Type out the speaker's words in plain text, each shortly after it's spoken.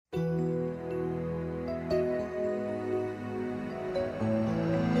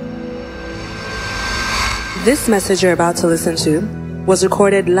This message you're about to listen to was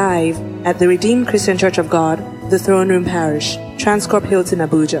recorded live at the Redeemed Christian Church of God, the Throne Room Parish, Transcorp Hilton,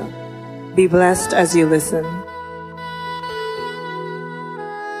 Abuja. Be blessed as you listen.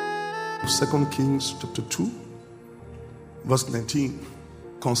 2 Kings chapter 2, verse 19,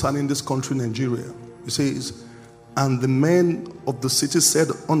 concerning this country, Nigeria. It says, "And the men of the city said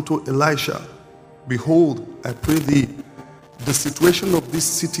unto Elisha, Behold, I pray thee, the situation of this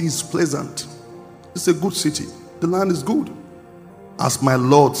city is pleasant. It's a good city. The land is good. As my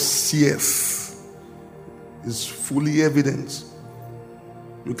Lord seeth," is fully evident.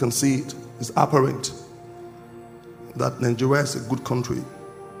 You can see it. It's apparent that Nigeria is a good country.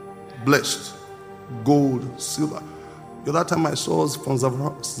 Blessed. Gold, silver. The other time I saw us from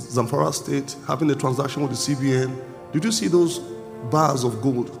Zamfara State having a transaction with the CBN. Did you see those bars of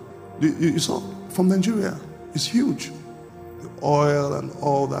gold? You saw from Nigeria. It's huge. The oil and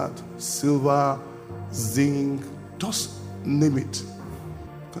all that. Silver, zinc, just name it.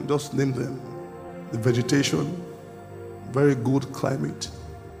 You can just name them. The vegetation, very good climate.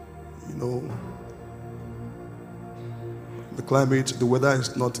 The climate, the weather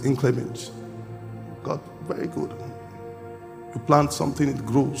is not inclement. God, very good. You plant something, it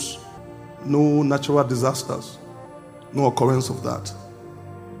grows. No natural disasters. No occurrence of that.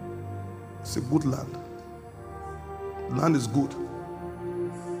 It's a good land. The land is good.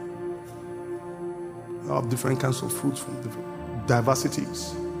 You have different kinds of fruits from different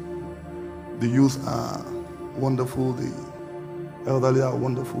diversities. The youth are wonderful. The elderly are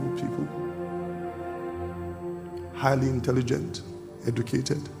wonderful people. Highly intelligent,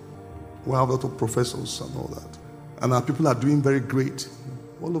 educated. We have a lot of professors and all that. And our people are doing very great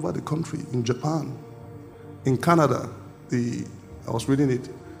all over the country. In Japan, in Canada, I was reading it.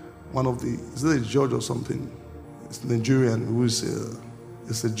 Is it a judge or something? It's Nigerian who is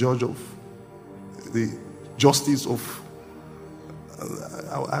a judge of the justice of.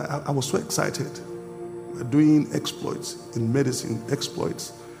 I was so excited. We're doing exploits in medicine,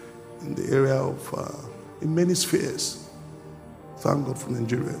 exploits in the area of in many spheres. Thank God for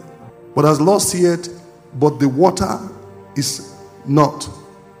Nigeria. But as Lord seeth, but the water is not,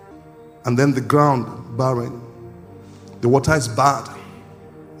 and then the ground barren. The water is bad,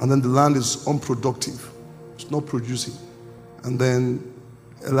 and then the land is unproductive. It's not producing. And then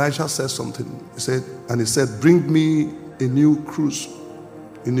Elisha said something. He said, "Bring me a new cruse,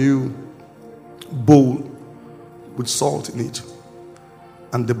 a new bowl with salt in it."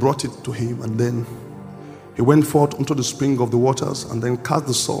 And they brought it to him, and then he went forth unto the spring of the waters, and then cast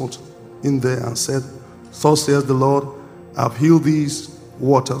the salt in there and said, "Thus says the Lord, I have healed these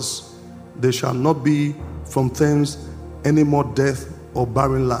waters. There shall not be from thence any more death or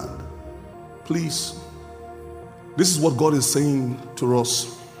barren land." Please, this is what God is saying to us.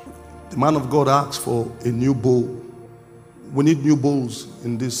 The man of God asks for a new bowl. We need new bowls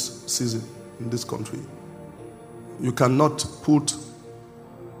in this season, in this country. You cannot put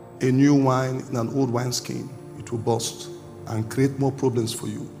a new wine in an old wineskin. It will burst and create more problems for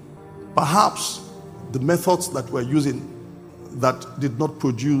you. Perhaps the methods that we're using that did not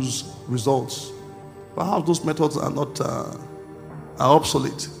produce results, perhaps those methods are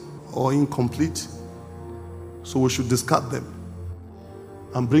obsolete or incomplete. So we should discard them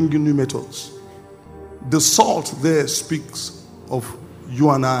and bring in new methods. The salt there speaks of you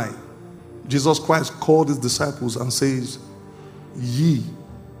and I. Jesus Christ called his disciples and says, "Ye."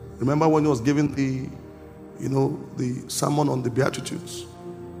 Remember when he was giving the sermon on the Beatitudes?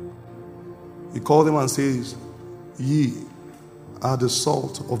 He called them and says, "Ye are the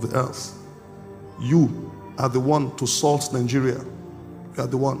salt of the earth." You are the one to salt Nigeria. You are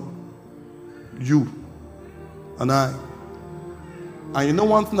the one. You and I. And you know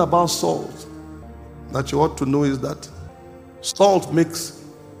one thing about salt that you ought to know is that salt makes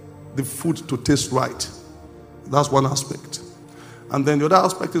the food to taste right. That's one aspect. And then the other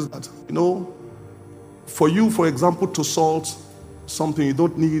aspect is that, for you, for example, to salt something, you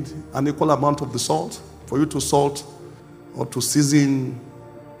don't need an equal amount of the salt. For you to salt or to season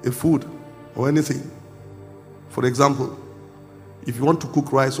a food or anything. For example, if you want to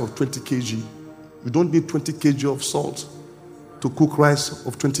cook rice of 20 kg, you don't need 20 kg of salt to cook rice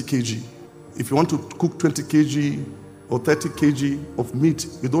of 20 kg. If you want to cook 20 kg or 30 kg of meat,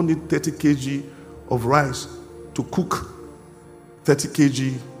 you don't need 30 kg of rice to cook 30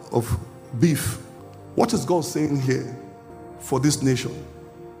 kg of beef. What is God saying here for this nation?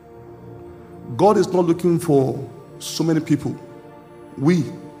 God is not looking for so many people.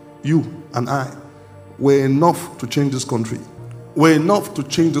 We, you and I, were enough to change this country. We're enough to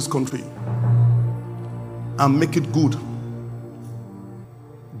change this country and make it good.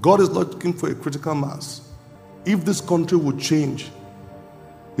 God is not looking for a critical mass. If this country would change,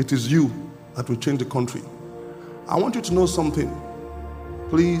 it is you that will change the country. I want you to know something,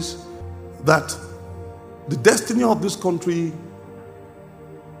 please, that the destiny of this country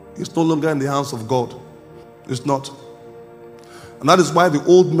is no longer in the hands of God. It's not. And that is why the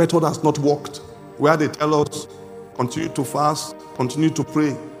old method has not worked, where they tell us, continue to fast, continue to pray.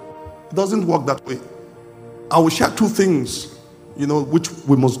 It doesn't work that way. I will share two things, which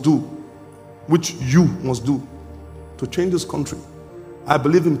we must do, which you must do to change this country. I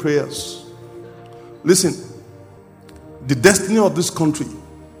believe in prayers. Listen, the destiny of this country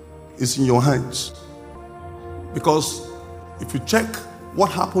is in your hands. Because if you check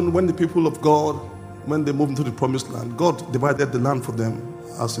what happened when the people of God, when they moved into the promised land, God divided the land for them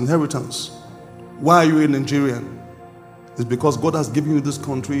as inheritance. Why are you a Nigerian? It's because God has given you this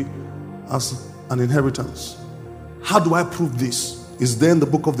country as an inheritance. How do I prove this? It's there in the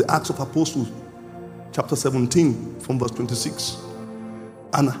book of the Acts of Apostles, chapter 17, from verse 26.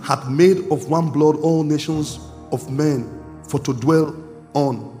 And had made of one blood all nations of men for to dwell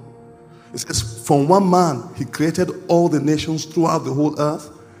on. It says, from one man he created all the nations throughout the whole earth.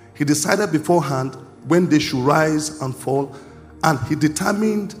 He decided beforehand when they should rise and fall, and he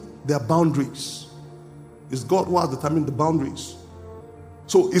determined their boundaries. It's God who has determined the boundaries.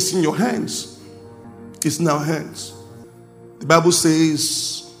 So it's in your hands. It's in our hands. The Bible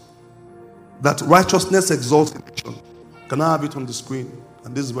says that righteousness exalts a nation. Can I have it on the screen?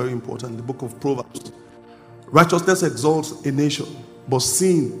 And this is very important. The book of Proverbs. Righteousness exalts a nation, but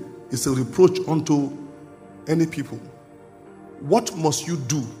sin is a reproach unto any people. What must you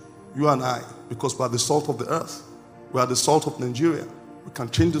do, you and I, because we are the salt of the earth, we are the salt of Nigeria, we can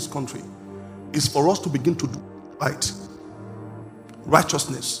change this country, is for us to begin to do right.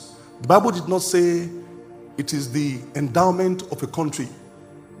 Righteousness. The Bible did not say it is the endowment of a country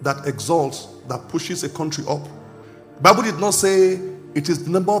that exalts, that pushes a country up. The Bible did not say it is the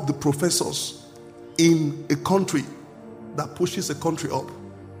number of the professors in a country that pushes a country up,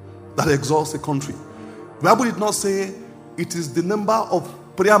 that exalts a country. The Bible did not say it is the number of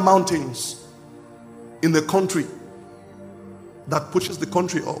prayer mountains in the country that pushes the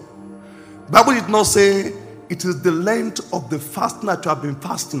country up. The Bible did not say it is the length of the fasting that you have been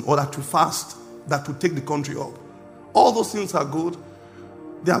fasting or that you fast that will take the country up. All those things are good.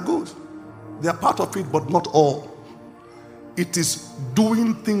 They are good. They are part of it, but not all. It is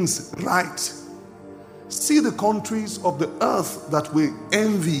doing things right. See the countries of the earth that we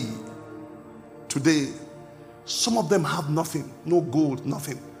envy today. Some of them have nothing, no gold,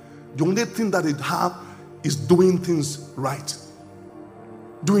 nothing. The only thing that they have is doing things right.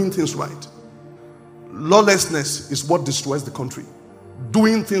 Doing things right. Lawlessness is what destroys the country.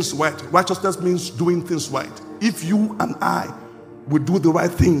 Doing things right. Righteousness means doing things right. If you and I will do the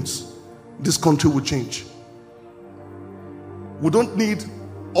right things, this country will change. We don't need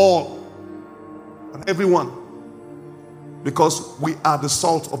all and everyone, because we are the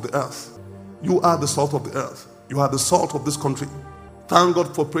salt of the earth. You are the salt of the earth. You are the salt of this country. Thank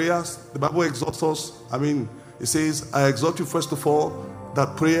God for prayers. The Bible exhorts us. It says, I exhort you first of all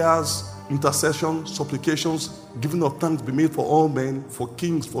that prayers, intercession, supplications, giving of thanks be made for all men, for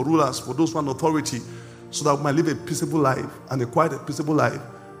kings, for rulers, for those who are in authority, so that we might live a peaceable life and a quiet and peaceable life,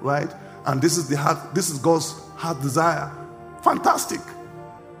 right? And this is God's heart desire. Fantastic.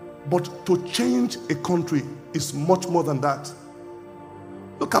 But to change a country is much more than that.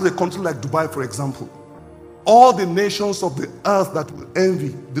 Look at a country like Dubai, for example. All the nations of the earth that will envy,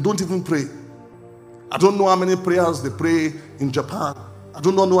 they don't even pray. I don't know how many prayers they pray in Japan. I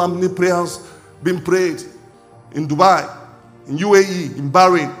don't know how many prayers being prayed in Dubai, in UAE, in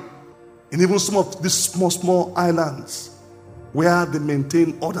Bahrain, and even some of these small islands where they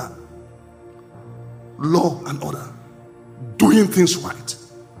maintain order, law and order, doing things right.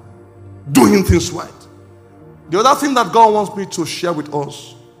 Doing things right. The other thing that God wants me to share with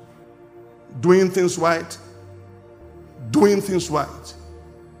us, doing things right, doing things right.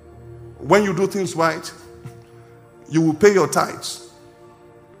 When you do things right, you will pay your tithes.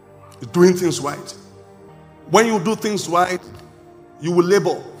 Doing things right. When you do things right, you will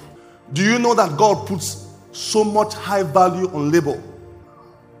labor. Do you know that God puts so much high value on labor?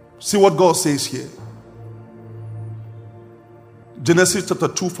 See what God says here. Genesis chapter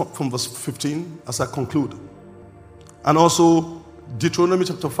 2 from verse 15 as I conclude. And also Deuteronomy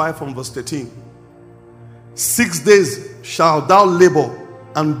chapter 5 from verse 13. 6 days shalt thou labor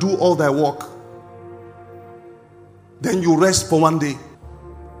and do all thy work. Then you rest for 1 day.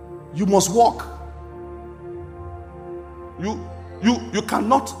 You must work. You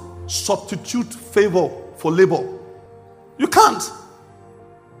cannot substitute favor for labor. You can't.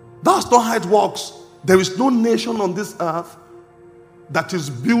 That's not how it works. There is no nation on this earth that is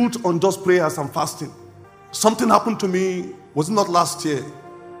built on just prayers and fasting. Something happened to me, was it not last year?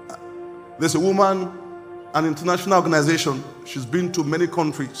 There's a woman, an international organization. She's been to many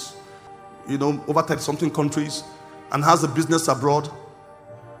countries, over 30-something countries, and has a business abroad.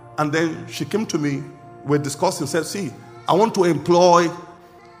 And then she came to me, we're discussing, said, see, I want to employ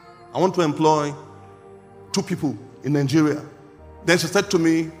 2 people in Nigeria. Then she said to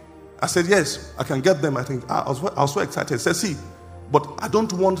me, I said, yes, I can get them. I think I was so excited. She said, see, but I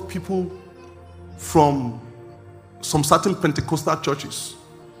don't want people from some certain Pentecostal churches.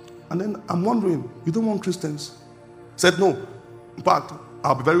 And then I'm wondering, you don't want Christians? Said, no. In fact,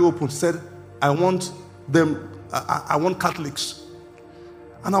 I'll be very open. Said, I want Catholics.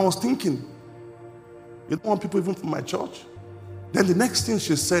 And I was thinking, you don't want people even from my church? Then the next thing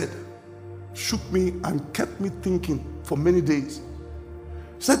she said shook me and kept me thinking for many days.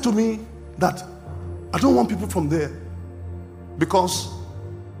 She said to me that I don't want people from there because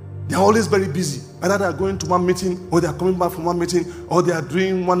they're always very busy. Either they are going to one meeting, or they are coming back from one meeting, or they are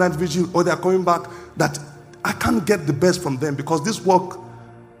doing one night vigil, or they are coming back. That I can't get the best from them because this work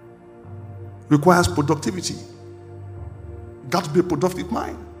requires productivity. Got to be a productive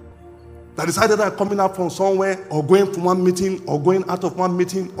mind. That is either they are coming out from somewhere, or going from one meeting, or going out of one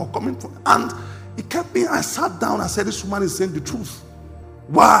meeting, or coming from. And it kept me. I sat down. I said, this woman is saying the truth.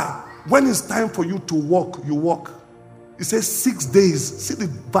 Why? When it's time for you to work, you work. It says 6 days. See the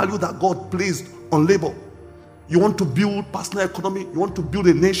value that God placed on labor. You want to build personal economy. You want to build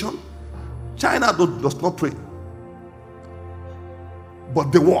a nation. China does not pray,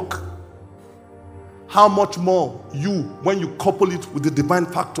 but they work. How much more you, when you couple it with the divine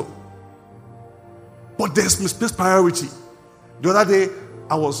factor? But there's misplaced priority. The other day,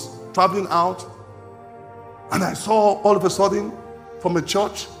 I was traveling out, and I saw all of a sudden from a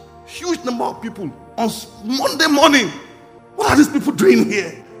church, huge number of people on Monday morning. What are these people doing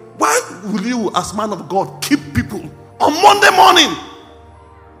here? Why will you, as man of God, keep people on Monday morning?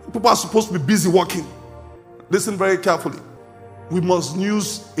 People are supposed to be busy working. Listen very carefully. We must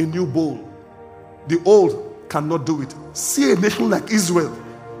use a new bowl. The old cannot do it. See a nation like Israel.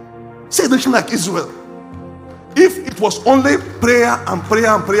 See a nation like Israel. If it was only prayer and prayer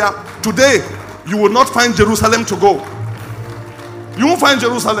and prayer, today you will not find Jerusalem to go. You won't find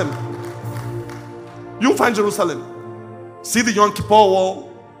Jerusalem. You won't find Jerusalem. See the Yom Kippur War.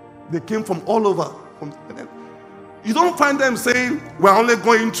 They came from all over. You don't find them saying, we're only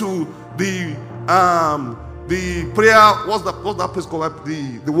going to the prayer, what's that place called?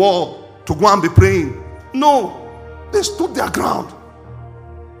 The wall, to go and be praying. No. They stood their ground.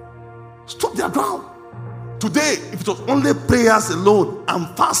 Stood their ground. Today, if it was only prayers alone and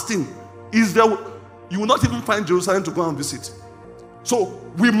fasting, Israel, you will not even find Jerusalem to go and visit. So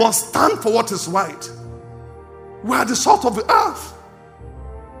we must stand for what is right. We are the salt of the earth.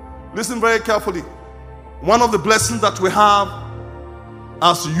 Listen very carefully. One of the blessings that we have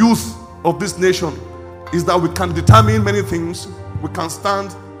as youth of this nation is that we can determine many things. We can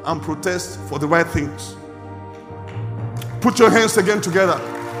stand and protest for the right things. Put your hands again together.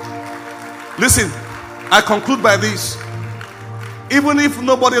 Listen, I conclude by this. Even if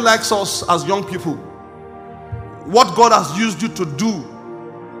nobody likes us as young people, what God has used you to do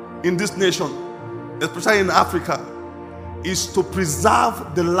in this nation, especially in Africa, is to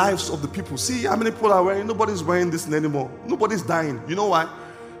preserve the lives of the people. See how many people are wearing? Nobody's wearing this anymore. Nobody's dying. You know why?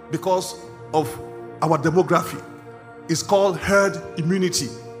 Because of our demography. It's called herd immunity.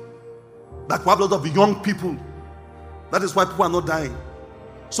 That we have a lot of young people. That is why people are not dying.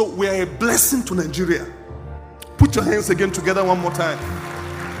 So we are a blessing to Nigeria. Put your hands again together one more time.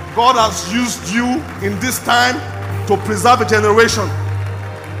 God has used you in this time to preserve a generation.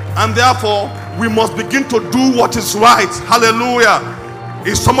 And therefore, we must begin to do what is right. Hallelujah.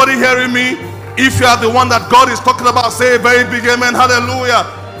 Is somebody hearing me? If you are the one that God is talking about, say a very big amen. Hallelujah.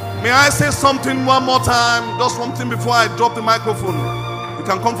 May I say something one more time? Just one thing before I drop the microphone. You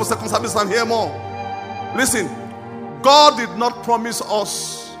can come for second service and hear more. Listen, God did not promise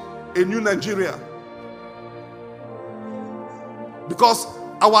us a new Nigeria, because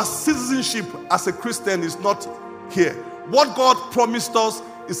our citizenship as a Christian is not here. What God promised us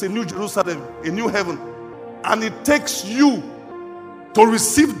is a new Jerusalem, a new heaven. And it takes you to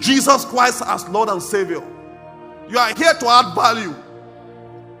receive Jesus Christ as Lord and Savior. You are here to add value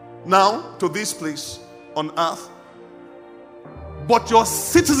now to this place on earth. But your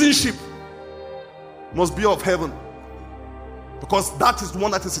citizenship must be of heaven, because that is the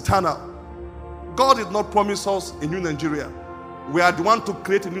one that is eternal. God did not promise us a new Nigeria. We are the one to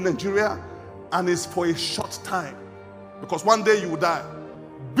create a new Nigeria, and it's for a short time, because one day you will die.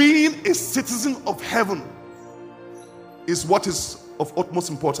 being a citizen of heaven is what is of utmost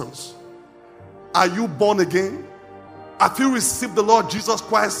importance. Are you born again? Have you received the Lord Jesus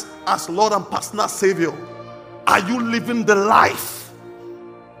Christ as Lord and personal Savior? Are you living the life?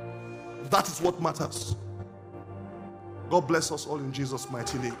 That is what matters. God bless us all in Jesus'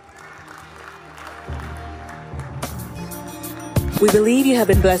 mighty name. We believe you have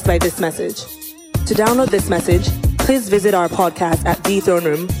been blessed by this message. To download this message, please visit our podcast at The Throne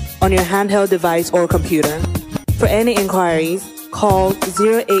Room on your handheld device or computer. For any inquiries, call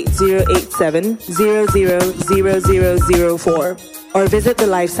 08087000004 or visit the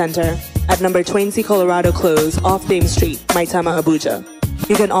Life Center at number 20 Colorado Close off Dame Street, Maitama, Abuja.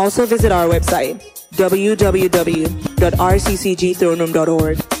 You can also visit our website,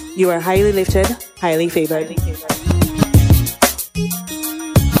 www.rccgthroneroom.org. You are highly lifted, highly favored.